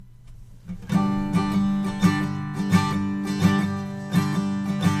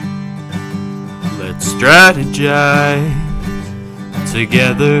strategize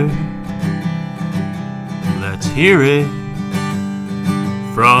together. Let's hear it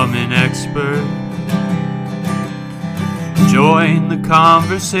from an expert. Join the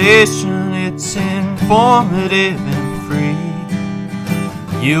conversation, it's informative and free.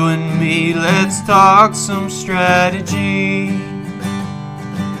 You and me, let's talk some strategy.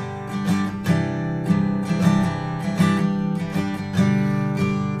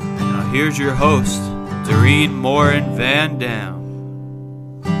 Now here's your host, Doreen Morin Van Dam.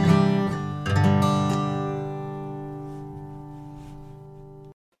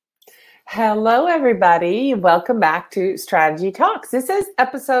 Hello, everybody. Welcome back to Strategy Talks. This is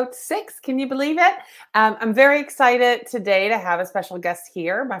episode 6. Can you believe it? I'm very excited today to have a special guest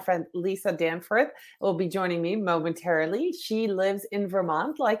here. My friend Lisa Danforth will be joining me momentarily. She lives in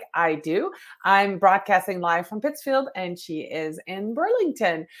Vermont like I do. I'm broadcasting live from Pittsfield and she is in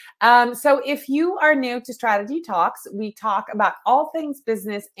Burlington. So if you are new to Strategy Talks, we talk about all things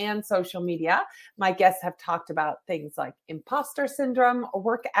business and social media. My guests have talked about things like imposter syndrome,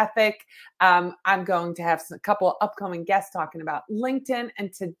 work ethic. I'm going to have a couple of upcoming guests talking about LinkedIn.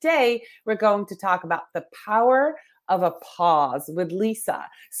 And today we're going to talk about the power of a pause with Lisa.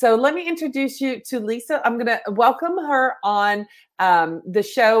 So let me introduce you to Lisa. I'm going to welcome her on the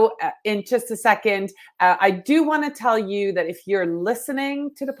show in just a second. I do want to tell you that if you're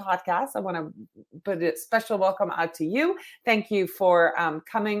listening to the podcast, I want to put a special welcome out to you. Thank you for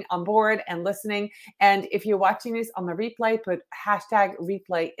coming on board and listening. And if you're watching this on the replay, put hashtag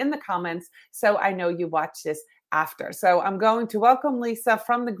replay in the comments so I know you watch this after. So I'm going to welcome Lisa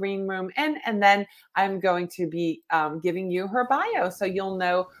from the green room and then I'm going to be giving you her bio so you'll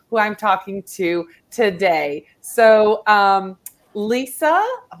know who I'm talking to today. So Lisa,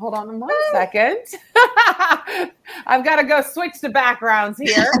 hold on one second. I've got to go switch the backgrounds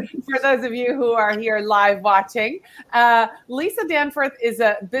here for those of you who are here live watching. Lisa Danforth is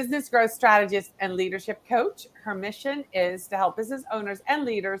a business growth strategist and leadership coach. Her mission is to help business owners and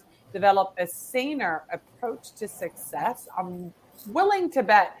leaders develop a saner approach to success. I'm willing to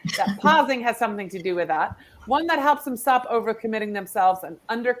bet that pausing has something to do with that. One that helps them stop overcommitting themselves and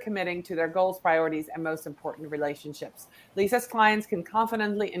undercommitting to their goals, priorities, and most important relationships. Lisa's clients can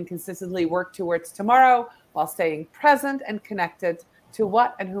confidently and consistently work towards tomorrow while staying present and connected to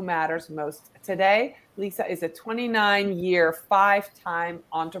what and who matters most today. Lisa is a 29-year, 5-time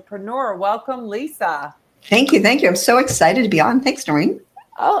entrepreneur. Welcome, Lisa. Thank you. I'm so excited to be on. Thanks, Doreen.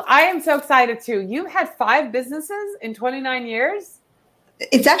 Oh, I am so excited too. You had 5 businesses in 29 years?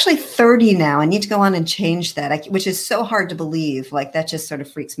 It's actually 30 now. I need to go on and change that, which is so hard to believe. Like that just sort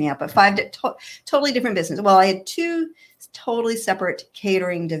of freaks me out. But 5 totally different businesses. Well, I had 2 totally separate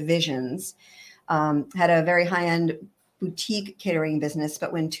catering divisions. Had a very high-end boutique catering business.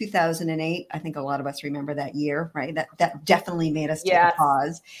 But when 2008, I think a lot of us remember that year, right? That definitely made us take a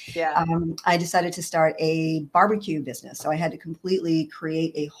pause. Yeah. I decided to start a barbecue business. So I had to completely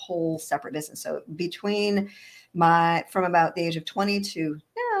create a whole separate business. So from about the age of 20 to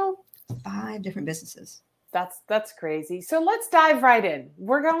now, 5 different businesses. That's crazy. So let's dive right in.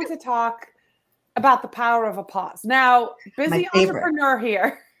 We're going to talk about the power of a pause. Now, busy entrepreneur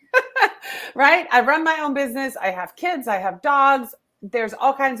here. Right? I run my own business. I have kids. I have dogs. There's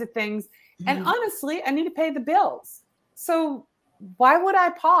all kinds of things. And honestly, I need to pay the bills. So why would I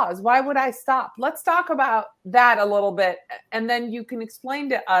pause? Why would I stop? Let's talk about that a little bit. And then you can explain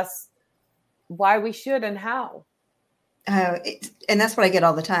to us why we should and how. And that's what I get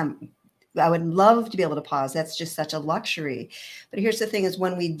all the time. I would love to be able to pause. That's just such a luxury. But here's the thing is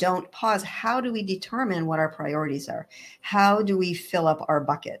when we don't pause, how do we determine what our priorities are? How do we fill up our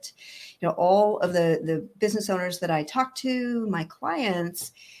bucket? You know, all of the business owners that I talk to, my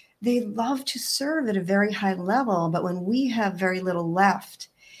clients, they love to serve at a very high level. But when we have very little left,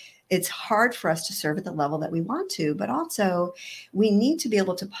 it's hard for us to serve at the level that we want to. But also we need to be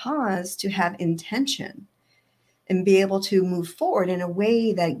able to pause to have intention and be able to move forward in a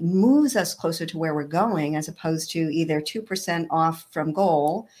way that moves us closer to where we're going, as opposed to either 2% off from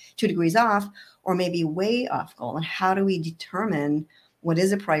goal, 2 degrees off, or maybe way off goal. And how do we determine what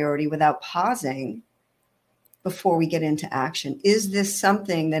is a priority without pausing before we get into action? Is this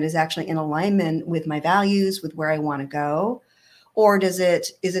something that is actually in alignment with my values, with where I want to go? Or is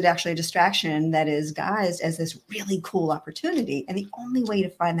it actually a distraction that is guised as this really cool opportunity? And the only way to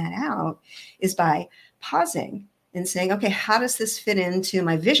find that out is by pausing and saying, okay, how does this fit into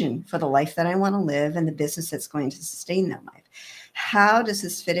my vision for the life that I want to live and the business that's going to sustain that life? How does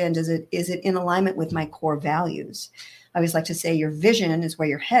this fit in? Is it in alignment with my core values? I always like to say your vision is where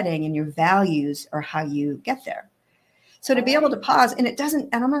you're heading and your values are how you get there. So to be able to pause, and it doesn't,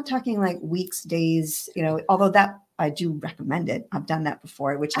 and I'm not talking like weeks, days, although that I do recommend it. I've done that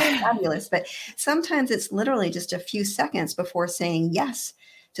before, which is fabulous. But sometimes it's literally just a few seconds before saying yes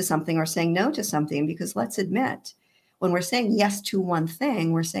to something or saying no to something, because let's admit, when we're saying yes to one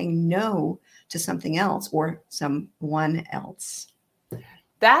thing, we're saying no to something else or someone else.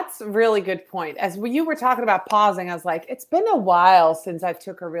 That's a really good point. As you were talking about pausing, I was like, it's been a while since I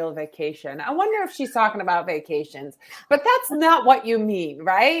took a real vacation. I wonder if she's talking about vacations, but that's not what you mean,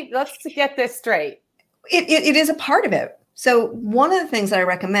 right? Let's get this straight. It is a part of it. So one of the things that I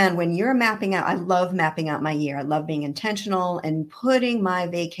recommend when you're mapping out, I love mapping out my year. I love being intentional and putting my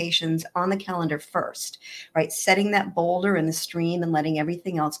vacations on the calendar first, right? Setting that boulder in the stream and letting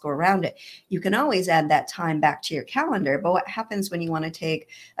everything else go around it. You can always add that time back to your calendar. But what happens when you want to take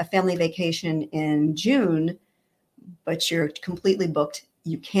a family vacation in June, but you're completely booked?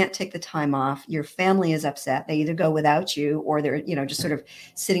 You can't take the time off. Your family is upset. They either go without you or they're, just sort of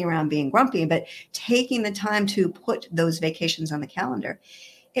sitting around being grumpy. But taking the time to put those vacations on the calendar,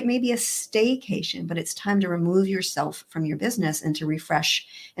 it may be a staycation, but it's time to remove yourself from your business and to refresh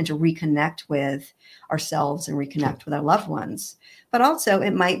and to reconnect with ourselves and reconnect with our loved ones. But also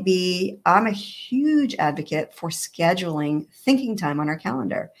it might be, I'm a huge advocate for scheduling thinking time on our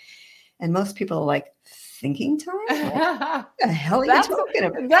calendar. And most people are like, thinking time? What the hell are you talking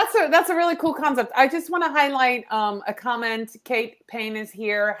about? That's a really cool concept. I just want to highlight a comment. Kate Payne is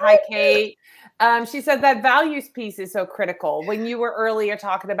here. Hi, Kate. She said that values piece is so critical. When you were earlier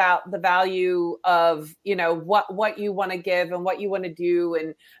talking about the value of, what you want to give and what you want to do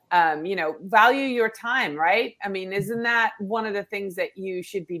and, value your time, right? I mean, isn't that one of the things that you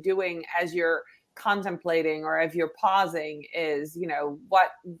should be doing as you're contemplating or if you're pausing is,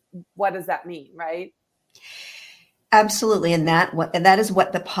 what does that mean, right? Absolutely. And that is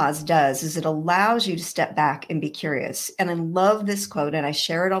what the pause does, is it allows you to step back and be curious. And I love this quote, and I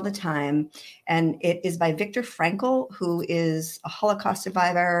share it all the time. And it is by Viktor Frankl, who is a Holocaust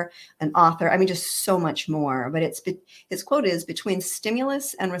survivor, an author. I mean, just so much more. But his quote is, between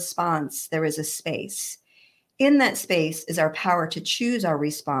stimulus and response, there is a space. In that space is our power to choose our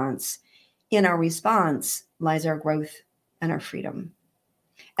response. In our response lies our growth and our freedom.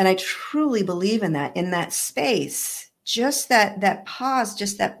 And I truly believe in that space, just that pause,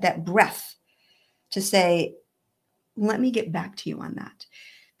 just that breath to say, let me get back to you on that.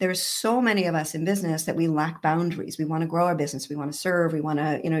 There's so many of us in business that we lack boundaries. We want to grow our business. We want to serve. We want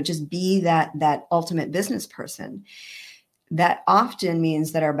to, just be that ultimate business person. That often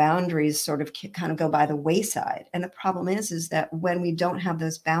means that our boundaries sort of kind of go by the wayside. And the problem is that when we don't have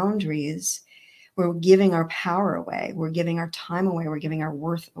those boundaries, we're giving our power away. We're giving our time away. We're giving our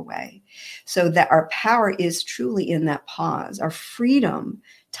worth away. So that our power is truly in that pause. Our freedom,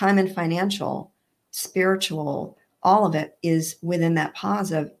 time and financial, spiritual, all of it is within that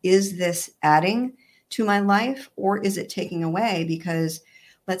pause of, is this adding to my life or is it taking away? Because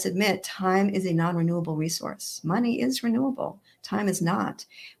let's admit, time is a non-renewable resource. Money is renewable. Time is not.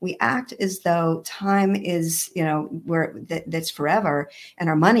 We act as though time is, that's forever and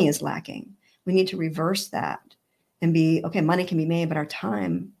our money is lacking. We need to reverse that and be, okay, money can be made, but our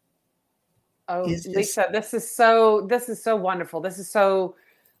time. Lisa, this is so wonderful. This is so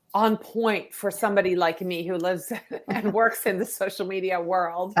on point for somebody like me who lives and works in the social media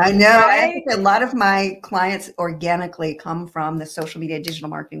world. I know. Right? I think a lot of my clients organically come from the social media, digital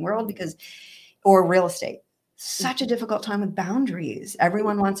marketing world or real estate. Such a difficult time with boundaries.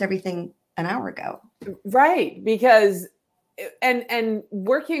 Everyone wants everything an hour ago. Right. Because and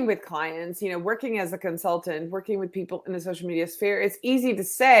working with clients, working as a consultant, working with people in the social media sphere, it's easy to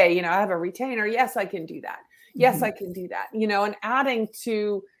say, I have a retainer. Yes, I can do that. Yes, I can do that. And adding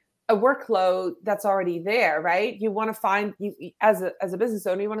to a workload that's already there, right? You want to find, as a business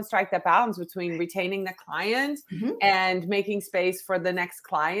owner, you want to strike that balance between retaining the client and making space for the next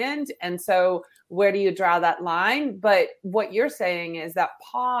client. And so where do you draw that line? But what you're saying is that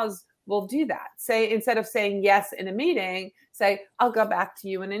pause will do that. Say, instead of saying yes in a meeting, say, I'll go back to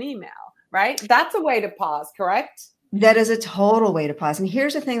you in an email, right? That's a way to pause, correct? That is a total way to pause. And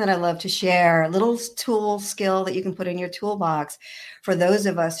here's the thing that I love to share, a little tool skill that you can put in your toolbox for those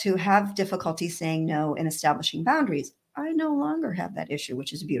of us who have difficulty saying no and establishing boundaries. I no longer have that issue,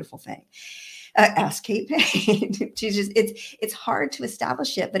 which is a beautiful thing. Ask Kate Payne. It's hard to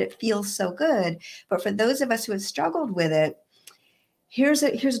establish it, but it feels so good. But for those of us who have struggled with it, here's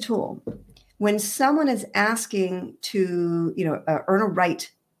a tool. When someone is asking to, earn a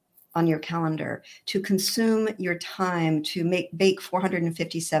right on your calendar, to consume your time, to bake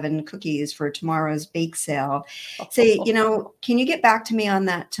 457 cookies for tomorrow's bake sale, say, can you get back to me on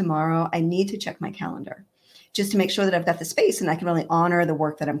that tomorrow? I need to check my calendar. just to make sure that I've got the space and I can really honor the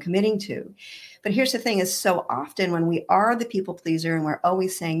work that I'm committing to. But here's the thing is so often when we are the people pleaser and we're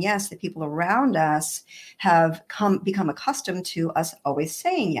always saying yes, the people around us have become accustomed to us always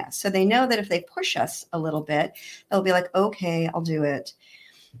saying yes. So they know that if they push us a little bit, they'll be like, okay, I'll do it.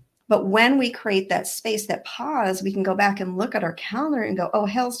 But when we create that space, that pause, we can go back and look at our calendar and go, oh,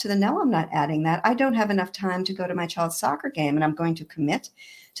 hells to the no, I'm not adding that. I don't have enough time to go to my child's soccer game and I'm going to commit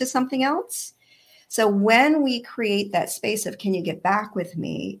to something else. So when we create that space of, can you get back with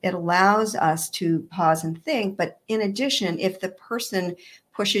me? It allows us to pause and think. But in addition, if the person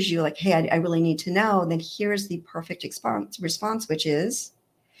pushes you like, hey, I really need to know, then here's the perfect response, which is,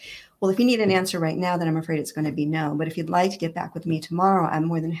 well, if you need an answer right now, then I'm afraid it's going to be no. But if you'd like to get back with me tomorrow, I'm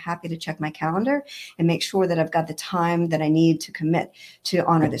more than happy to check my calendar and make sure that I've got the time that I need to commit to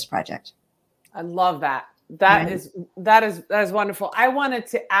honor this project. I love that. That is wonderful. I wanted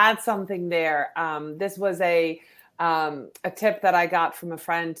to add something there. This was a tip that I got from a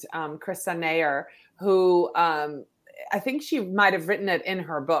friend, Krista Nair, who I think she might have written it in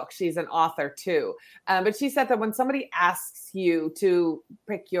her book. She's an author too. But she said that when somebody asks you to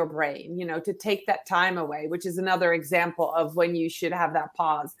pick your brain, to take that time away, which is another example of when you should have that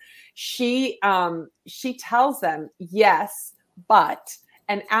pause, she tells them yes, but,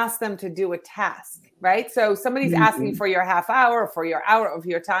 and ask them to do a task, right? So somebody's asking for your half hour, or for your hour of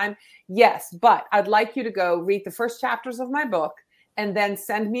your time. Yes, but I'd like you to go read the first chapters of my book and then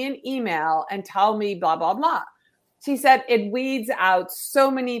send me an email and tell me blah, blah, blah. She said it weeds out so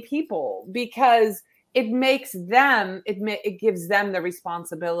many people because it makes them, it gives them the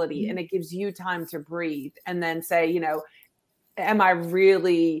responsibility and it gives you time to breathe and then say, am I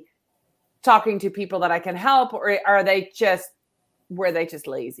really talking to people that I can help, or were they just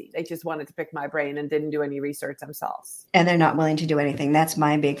lazy? They just wanted to pick my brain and didn't do any research themselves. And they're not willing to do anything. That's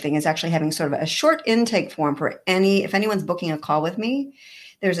my big thing, is actually having sort of a short intake form for if anyone's booking a call with me,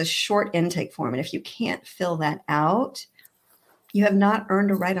 there's a short intake form. And if you can't fill that out, you have not earned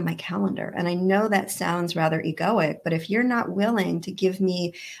a right on my calendar. And I know that sounds rather egoic, but if you're not willing to give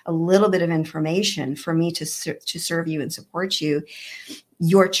me a little bit of information for me to serve you and support you,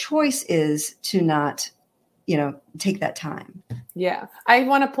 your choice is to not, take that time. Yeah. I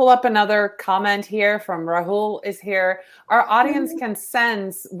want to pull up another comment here from Rahul is here. Our audience can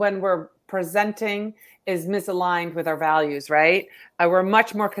sense when we're presenting is misaligned with our values, right? We're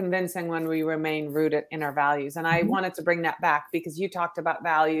much more convincing when we remain rooted in our values. And I wanted to bring that back because you talked about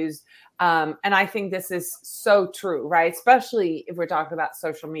values. And I think this is so true, right? Especially if we're talking about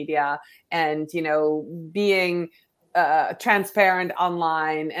social media and, being transparent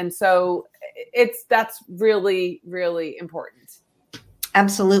online. And so that's really, really important.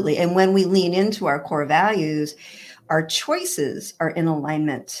 Absolutely. And when we lean into our core values, our choices are in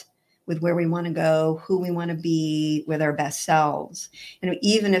alignment with where we want to go, who we want to be, with our best selves. And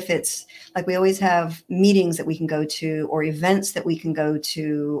even if it's like we always have meetings that we can go to or events that we can go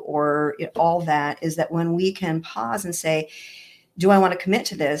to or all that, is that when we can pause and say, do I want to commit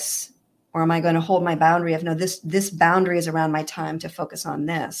to this? Or am I going to hold my boundary of, no, this boundary is around my time to focus on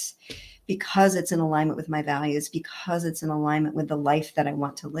this, because it's in alignment with my values, because it's in alignment with the life that I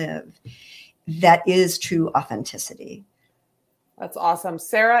want to live. That is true authenticity. That's awesome.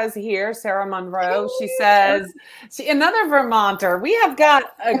 Sarah is here. Sarah Monroe. She says, another Vermonter. We have got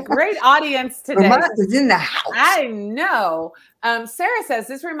a great audience today. Vermont is in the house. I know. Sarah says,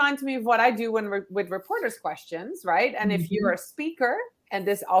 this reminds me of what I do with reporters' questions, right? And if you're a speaker, and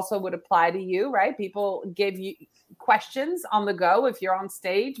this also would apply to you, right? People give you questions on the go. If you're on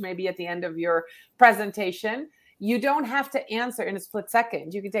stage, maybe at the end of your presentation, you don't have to answer in a split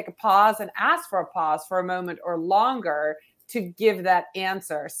second. You can take a pause and ask for a pause for a moment or longer to give that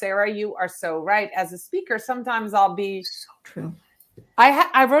answer. Sarah, you are so right. As a speaker, sometimes I'll be so true.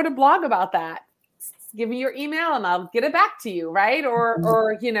 I wrote a blog about that. Give me your email and I'll get it back to you, right? Or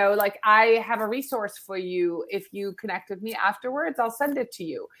like I have a resource for you. If you connect with me afterwards, I'll send it to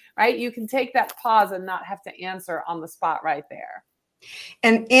you, right? You can take that pause and not have to answer on the spot right there.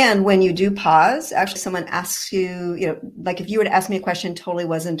 And when you do pause, actually someone asks you, like if you were to ask me a question, totally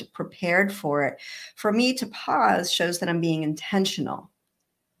wasn't prepared for it. For me to pause shows that I'm being intentional.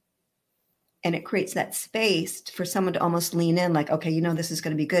 And it creates that space for someone to almost lean in like, okay, this is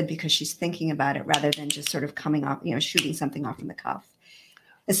going to be good because she's thinking about it rather than just sort of coming off, shooting something off in the cuff.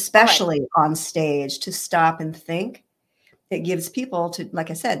 Especially on stage, to stop and think. It gives people to, like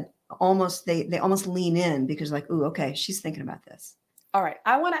I said, they almost lean in because like, ooh, okay, she's thinking about this. All right.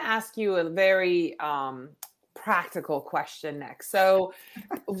 I want to ask you a very practical question next. So,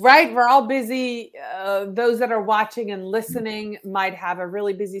 right, we're all busy. Those that are watching and listening might have a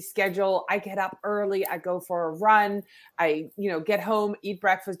really busy schedule. I get up early, I go for a run, I, get home, eat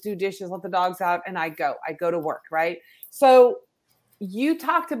breakfast, do dishes, let the dogs out, and I go to work, right? So you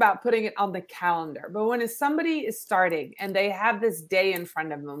talked about putting it on the calendar, but when somebody is starting and they have this day in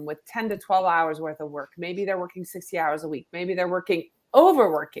front of them with 10 to 12 hours worth of work, maybe they're working 60 hours a week, maybe they're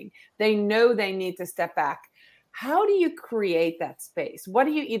overworking, they know they need to step back. How do you create that space? What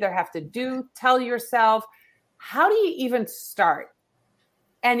do you either have to do, tell yourself? How do you even start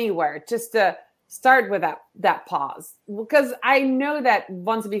anywhere just to start with that pause? Because I know that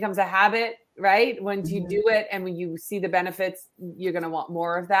once it becomes a habit, right? Once you do it and when you see the benefits, you're going to want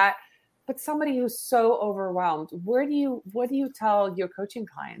more of that. But somebody who's so overwhelmed, what do you tell your coaching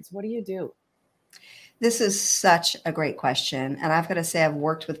clients? What do you do? This is such a great question. And I've got to say, I've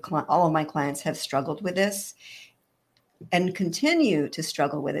worked with all of my clients have struggled with this and continue to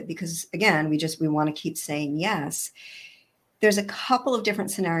struggle with it because, again, we want to keep saying yes. There's a couple of different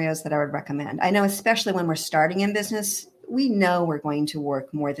scenarios that I would recommend. I know, especially when we're starting in business, we know we're going to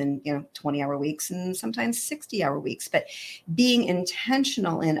work more than 20-hour weeks and sometimes 60-hour weeks. But being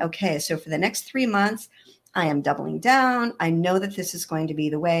intentional in, okay, so for the next 3 months, I am doubling down. I know that this is going to be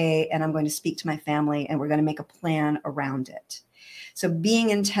the way, and I'm going to speak to my family, and we're going to make a plan around it. So being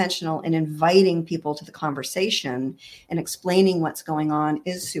intentional and inviting people to the conversation and explaining what's going on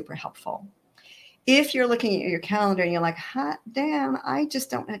is super helpful. If you're looking at your calendar and you're like, hot damn, I just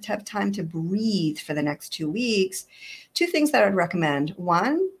don't have time to breathe for the next 2 weeks, 2 things that I would recommend.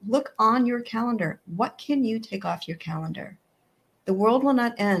 1, look on your calendar. What can you take off your calendar? The world will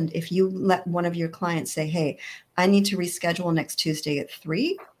not end if you let one of your clients say, hey, I need to reschedule next Tuesday at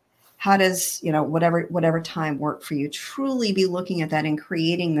 3. How does, whatever time work for you? Truly be looking at that and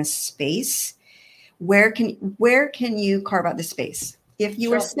creating this space. Where can you carve out the space? If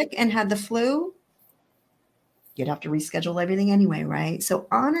you were sick and had the flu, you'd have to reschedule everything anyway, right? So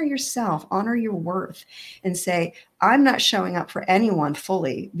honor yourself, honor your worth, and say, I'm not showing up for anyone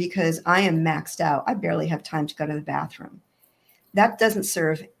fully because I am maxed out. I barely have time to go to the bathroom. That doesn't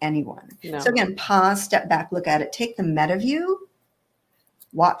serve anyone. No. So again, pause, step back, look at it, take the meta view,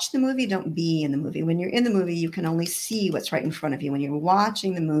 watch the movie, don't be in the movie. When you're in the movie, you can only see what's right in front of you. When you're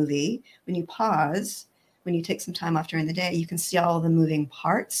watching the movie, when you pause, when you take some time off during the day, you can see all the moving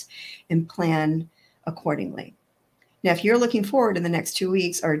parts and plan accordingly. Now, if you're looking forward to the next 2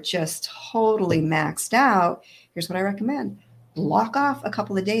 weeks are just totally maxed out, here's what I recommend. Block off a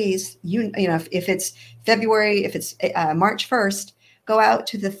couple of days. If it's February, if it's March 1st, go out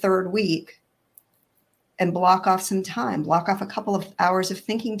to the 3rd week and block off some time. Block off a couple of hours of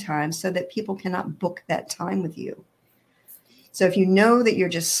thinking time so that people cannot book that time with you. So if you know that you're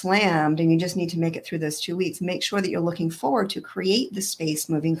just slammed and you just need to make it through those 2 weeks, make sure that you're looking forward to create the space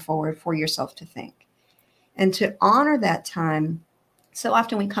moving forward for yourself to think. And to honor that time, so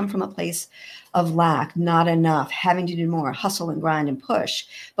often we come from a place of lack, not enough, having to do more, hustle and grind and push.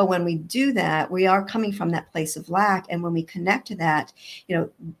 But when we do that, we are coming from that place of lack. And when we connect to that,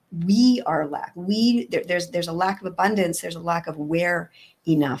 we are lack. There's a lack of abundance. There's a lack of where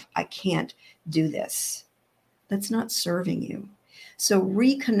enough. I can't do this. That's not serving you. So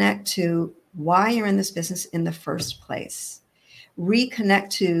reconnect to why you're in this business in the first place. Reconnect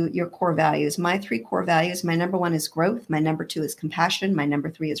to your core values. My 3 core values, my number 1 is growth. My number 2 is compassion. My number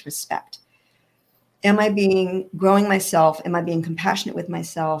 3 is respect. Am I growing myself? Am I being compassionate with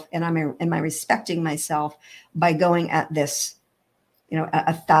myself? And am I respecting myself by going at this,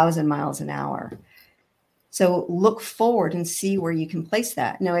 1,000 miles an hour? So look forward and see where you can place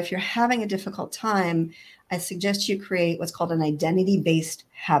that. Now, if you're having a difficult time, I suggest you create what's called an identity-based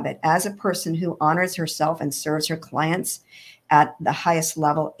habit. As a person who honors herself and serves her clients at the highest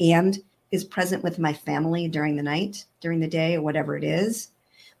level and is present with my family during the night, during the day, or whatever it is,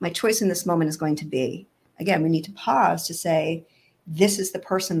 my choice in this moment is going to be, again, we need to pause to say, this is the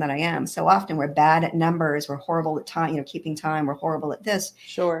person that I am. So often we're bad at numbers, we're horrible at time, keeping time, we're horrible at this.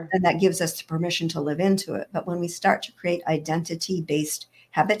 Sure. And that gives us the permission to live into it. But when we start to create identity-based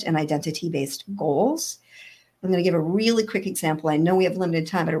habit and identity-based goals, I'm going to give a really quick example. I know we have limited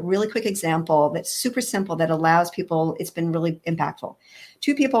time, but a really quick example that's super simple that allows people, it's been really impactful.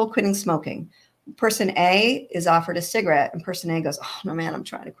 2 people quitting smoking. Person A is offered a cigarette and person A goes, oh no, man, I'm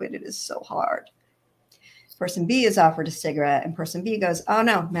trying to quit. It is so hard. Person B is offered a cigarette and person B goes, oh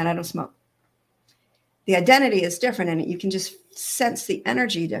no, man, I don't smoke. The identity is different and you can just sense the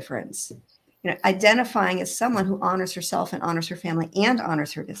energy difference. Identifying as someone who honors herself and honors her family and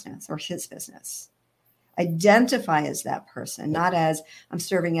honors her business or his business. Identify as that person, not as I'm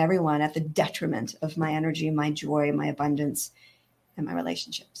serving everyone at the detriment of my energy, my joy, my abundance, and my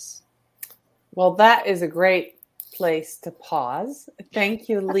relationships. Well, that is a great place to pause. Thank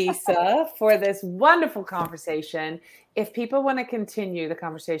you, Lisa, for this wonderful conversation. If people want to continue the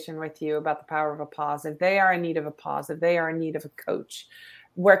conversation with you about the power of a pause, if they are in need of a pause, if they are in need of a coach,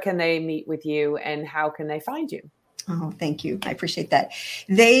 where can they meet with you and how can they find you? Oh, thank you. I appreciate that.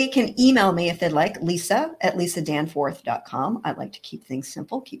 They can email me if they'd like, lisa@lisadanforth.com. I like to keep things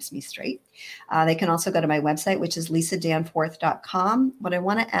simple, keeps me straight. They can also go to my website, which is lisadanforth.com. What I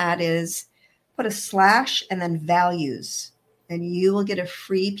want to add is put a / and then values, and you will get a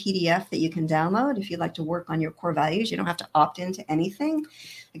free PDF that you can download if you'd like to work on your core values. You don't have to opt into anything.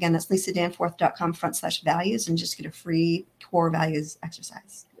 Again, that's lisadanforth.com /values and just get a free core values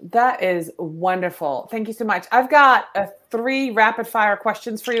exercise. That is wonderful. Thank you so much. I've got 3 rapid fire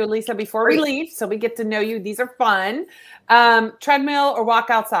questions for you, Lisa, before we leave, so we get to know you. These are fun. Treadmill or walk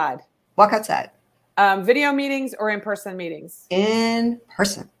outside? Walk outside. Video meetings or in-person meetings? In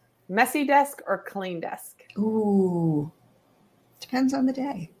person. Messy desk or clean desk? Ooh, depends on the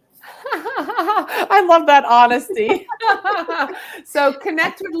day. I love that honesty. So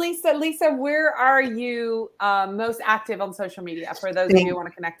connect with Lisa. Lisa, where are you most active on social media for those of you who want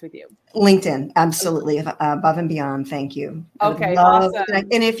to connect with you? LinkedIn, absolutely. Above and beyond. Thank you. Okay, awesome.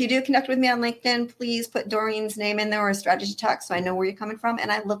 And if you do connect with me on LinkedIn, please put Doreen's name in there or Strategy Talk so I know where you're coming from.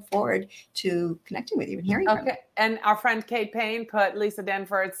 And I look forward to connecting with you and hearing from you. And our friend Kate Payne put Lisa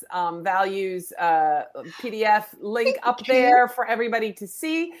Danforth's values PDF link up there for everybody to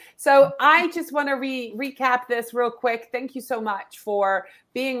see. So I just want to recap this real quick. Thank you so much for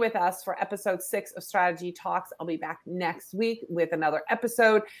being with us for episode 6 of Strategy Talks. I'll be back next week with another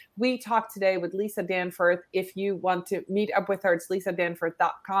episode. We talked today with Lisa Danforth. If you want to meet up with her, it's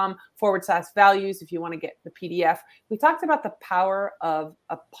lisadanforth.com /values. If you want to get the PDF, we talked about the power of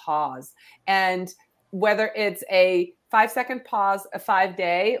a pause, and whether it's a 5-second pause, a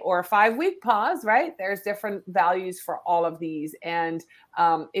 5-day, or a 5-week pause, right? There's different values for all of these. And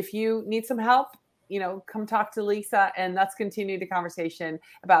if you need some help, come talk to Lisa and let's continue the conversation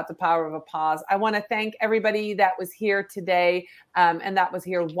about the power of a pause. I want to thank everybody that was here today and that was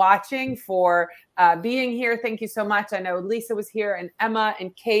here watching for being here. Thank you so much. I know Lisa was here, and Emma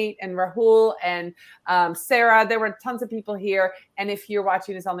and Kate and Rahul and Sarah. There were tons of people here. And if you're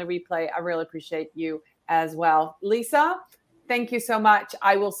watching this on the replay, I really appreciate you as well. Lisa, thank you so much.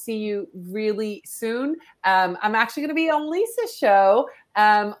 I will see you really soon. I'm actually going to be on Lisa's show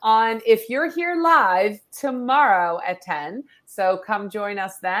if you're here live tomorrow at 10. So come join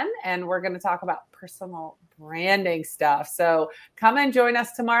us then. And we're going to talk about personal branding stuff. So come and join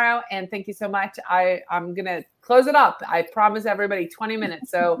us tomorrow. And thank you so much. I'm going to close it up. I promise everybody 20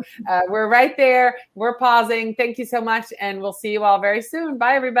 minutes. So we're right there. We're pausing. Thank you so much. And we'll see you all very soon.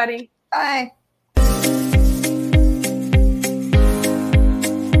 Bye, everybody. Bye.